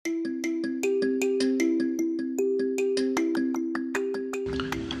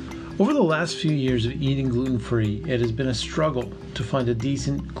Over the last few years of eating gluten-free, it has been a struggle to find a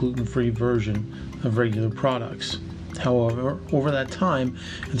decent gluten-free version of regular products. However, over that time,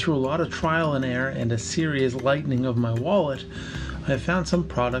 and through a lot of trial and error and a serious lightening of my wallet, I have found some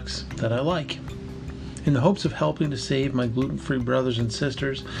products that I like. In the hopes of helping to save my gluten-free brothers and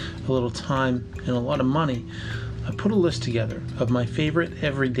sisters a little time and a lot of money, I put a list together of my favorite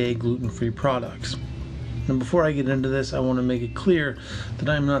everyday gluten-free products. And before I get into this, I want to make it clear that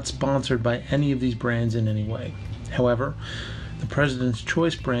I am not sponsored by any of these brands in any way. However, the President's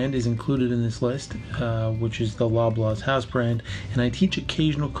Choice brand is included in this list, which is the Loblaws house brand, and I teach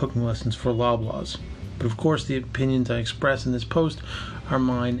occasional cooking lessons for Loblaws. But of course, the opinions I express in this post are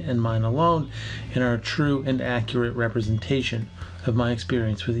mine and mine alone, and are a true and accurate representation of my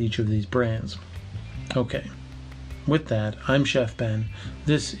experience with each of these brands. Okay. With that, I'm Chef Ben.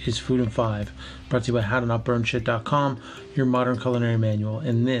 This is Food in 5, brought to you by HowToNotBurnShit.com, your modern culinary manual,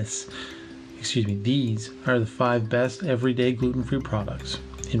 and these are the 5 best everyday gluten-free products,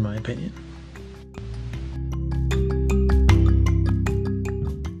 in my opinion.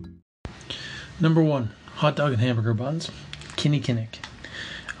 Number 1, hot dog and hamburger buns, Kinnikinnick.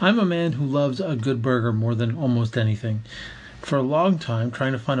 I'm a man who loves a good burger more than almost anything. For a long time,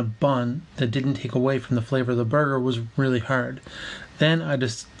 trying to find a bun that didn't take away from the flavor of the burger was really hard. Then I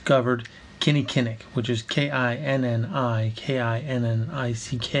discovered Kinnikinnick, which is Kinnikinnick.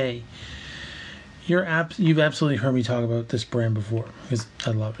 You've absolutely heard me talk about this brand before, because I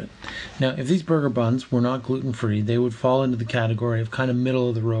love it. Now, if these burger buns were not gluten-free, they would fall into the category of kind of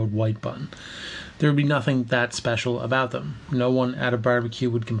middle-of-the-road white bun. There would be nothing that special about them. No one at a barbecue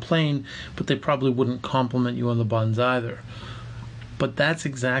would complain, but they probably wouldn't compliment you on the buns either. But that's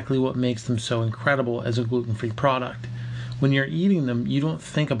exactly what makes them so incredible as a gluten-free product. When you're eating them, you don't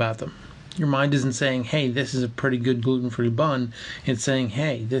think about them. Your mind isn't saying, hey, this is a pretty good gluten-free bun. It's saying,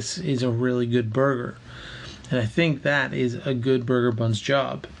 hey, this is a really good burger. And I think that is a good burger bun's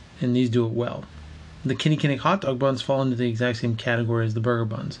job, and these do it well. The Kinnikinnick hot dog buns fall into the exact same category as the burger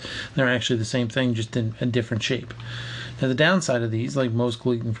buns. They're actually the same thing, just in a different shape. Now, the downside of these, like most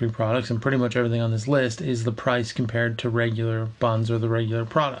gluten-free products and pretty much everything on this list, is the price compared to regular buns or the regular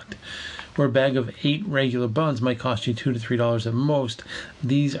product. Where a bag of 8 regular buns might cost you $2 to $3 at most,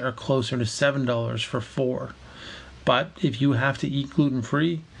 these are closer to $7 for 4. But if you have to eat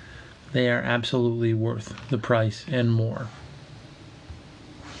gluten-free, they are absolutely worth the price and more.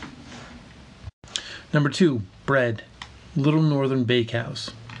 Number 2, bread, Little Northern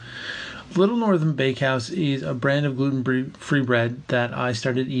Bakehouse. Little Northern Bakehouse is a brand of gluten-free bread that I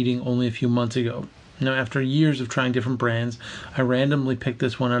started eating only a few months ago. Now, after years of trying different brands, I randomly picked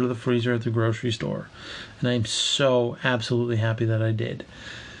this one out of the freezer at the grocery store, and I'm so absolutely happy that I did.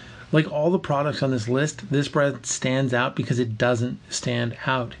 Like all the products on this list, this bread stands out because it doesn't stand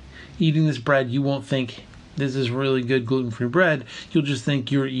out. Eating this bread, you won't think, this is really good gluten-free bread. You'll just think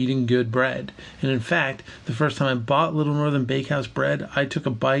you're eating good bread. And in fact, the first time I bought Little Northern Bakehouse bread, I took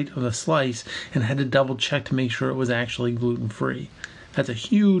a bite of a slice and had to double check to make sure it was actually gluten-free. That's a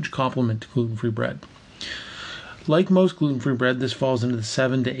huge compliment to gluten-free bread. Like most gluten-free bread, this falls into the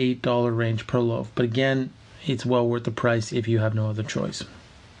 $7 to $8 range per loaf. But again, it's well worth the price if you have no other choice.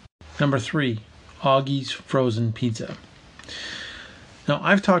 Number 3, Augie's Frozen Pizza. Now,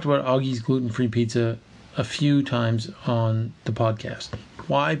 I've talked about Augie's gluten-free pizza a few times on the podcast.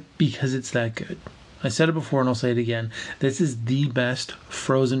 Why? Because it's that good. I said it before and I'll say it again. This is the best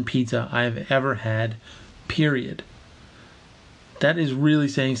frozen pizza I have ever had, period. That is really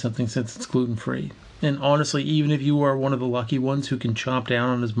saying something since it's gluten-free. And honestly, even if you are one of the lucky ones who can chomp down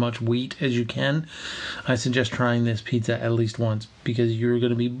on as much wheat as you can, I suggest trying this pizza at least once, because you're going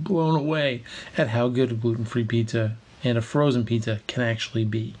to be blown away at how good a gluten-free pizza and a frozen pizza can actually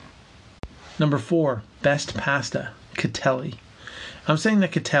be. Number 4, best pasta, Catelli. I'm saying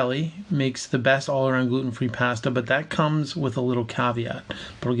that Catelli makes the best all-around gluten-free pasta, but that comes with a little caveat.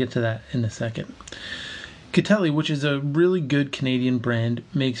 But we'll get to that in a second. Catelli, which is a really good Canadian brand,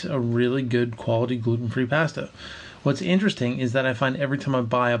 makes a really good quality gluten-free pasta. What's interesting is that I find every time I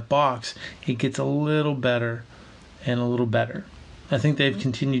buy a box, it gets a little better and a little better. I think they've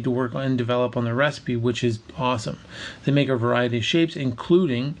continued to work on and develop on their recipe, which is awesome. They make a variety of shapes,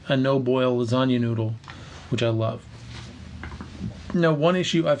 including a no-boil lasagna noodle, which I love. Now, one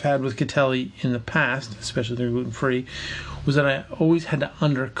issue I've had with Catelli in the past, especially they're gluten-free, was that I always had to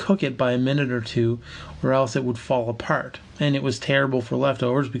undercook it by a minute or two, or else it would fall apart. And it was terrible for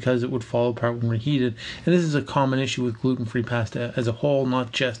leftovers because it would fall apart when reheated. And this is a common issue with gluten-free pasta as a whole,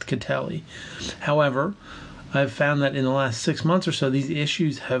 not just Catelli. However, I've found that in the last 6 months or so, these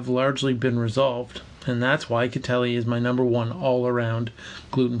issues have largely been resolved. and that's why Catelli is my number one all-around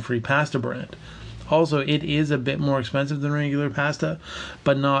gluten-free pasta brand. Also, it is a bit more expensive than regular pasta,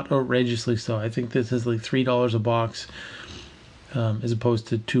 but not outrageously so. I think this is like $3 a box, as opposed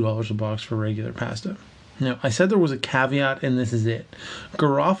to $2 a box for regular pasta. Now, I said there was a caveat, and this is it.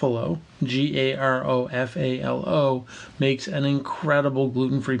 Garofalo, Garofalo, makes an incredible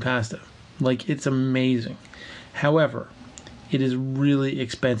gluten-free pasta. Like, it's amazing. However, it is really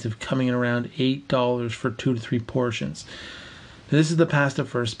expensive, coming in around $8 for 2 to 3 portions. This is the pasta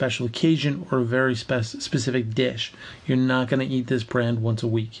for a special occasion or a very specific dish. You're not going to eat this brand once a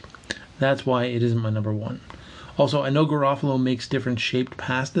week. That's why it isn't my number one. Also, I know Garofalo makes different shaped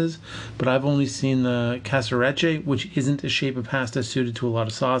pastas, but I've only seen the casarecce, which isn't a shape of pasta suited to a lot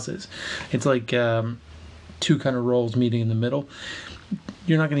of sauces. It's like 2 kind of rolls meeting in the middle.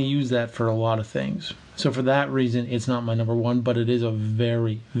 You're not going to use that for a lot of things. So for that reason, it's not my number one, but it is a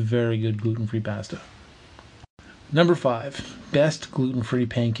very, very good gluten-free pasta. Number 5, best gluten-free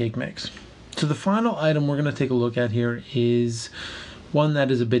pancake mix. So the final item we're going to take a look at here is one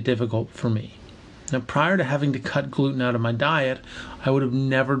that is a bit difficult for me. Now, prior to having to cut gluten out of my diet, I would have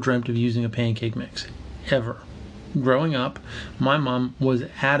never dreamt of using a pancake mix, ever. Growing up, my mom was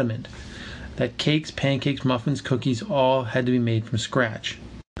adamant that cakes, pancakes, muffins, cookies all had to be made from scratch.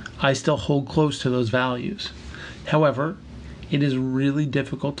 I still hold close to those values. However, it is really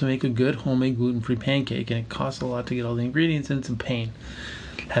difficult to make a good homemade gluten-free pancake, and it costs a lot to get all the ingredients, and it's a pain.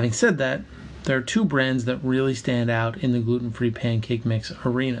 Having said that, there are 2 brands that really stand out in the gluten-free pancake mix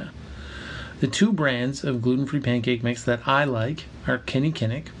arena. The 2 brands of gluten-free pancake mix that I like are Kinny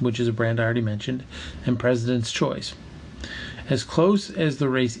Kinnick, which is a brand I already mentioned, and President's Choice. As close as the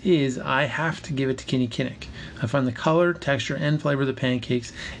race is, I have to give it to Kinny Kinnick. I find the color, texture, and flavor of the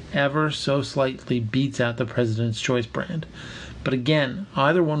pancakes ever so slightly beats out the President's Choice brand. But again,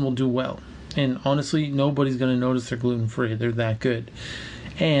 either one will do well. And honestly, nobody's going to notice they're gluten-free. They're that good.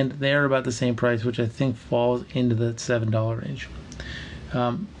 And they're about the same price, which I think falls into the $7 range.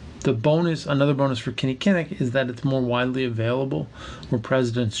 Another bonus for Kinny Kinnick is that it's more widely available, where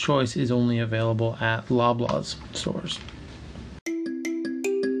President's Choice is only available at Loblaws stores.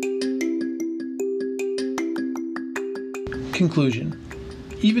 Conclusion.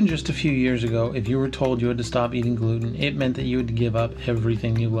 Even just a few years ago, if you were told you had to stop eating gluten, it meant that you had to give up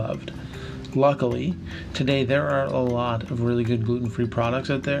everything you loved. Luckily, today there are a lot of really good gluten-free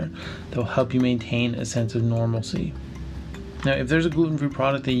products out there that will help you maintain a sense of normalcy. Now, if there's a gluten-free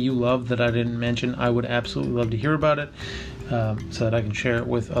product that you love that I didn't mention, I would absolutely love to hear about it, so that I can share it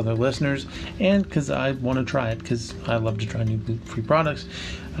with other listeners, and because I want to try it, because I love to try new gluten-free products.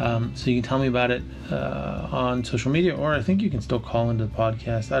 So you can tell me about it on social media, or I think you can still call into the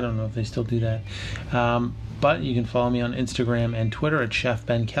podcast. I don't know if they still do that. But you can follow me on Instagram and Twitter at Chef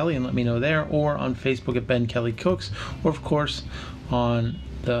Ben Kelly and let me know there, or on Facebook at Ben Kelly Cooks, or of course on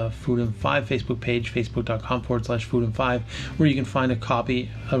the Food and 5 Facebook page, facebook.com/Food and 5, where you can find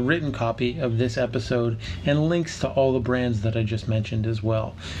a written copy of this episode and links to all the brands that I just mentioned as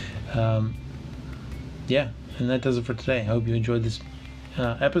well. And that does it for today. I hope you enjoyed this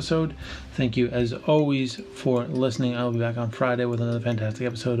episode. Thank you as always for listening. I'll be back on Friday with another fantastic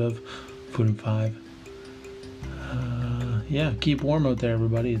episode of Food and 5. Keep warm out there,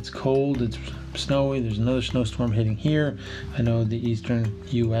 everybody. It's cold, it's snowy, there's another snowstorm hitting here. I know the eastern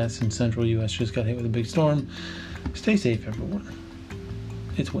U.S. and central U.S. just got hit with a big storm. Stay safe, everyone.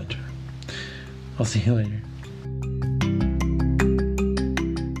 It's winter. I'll see you later.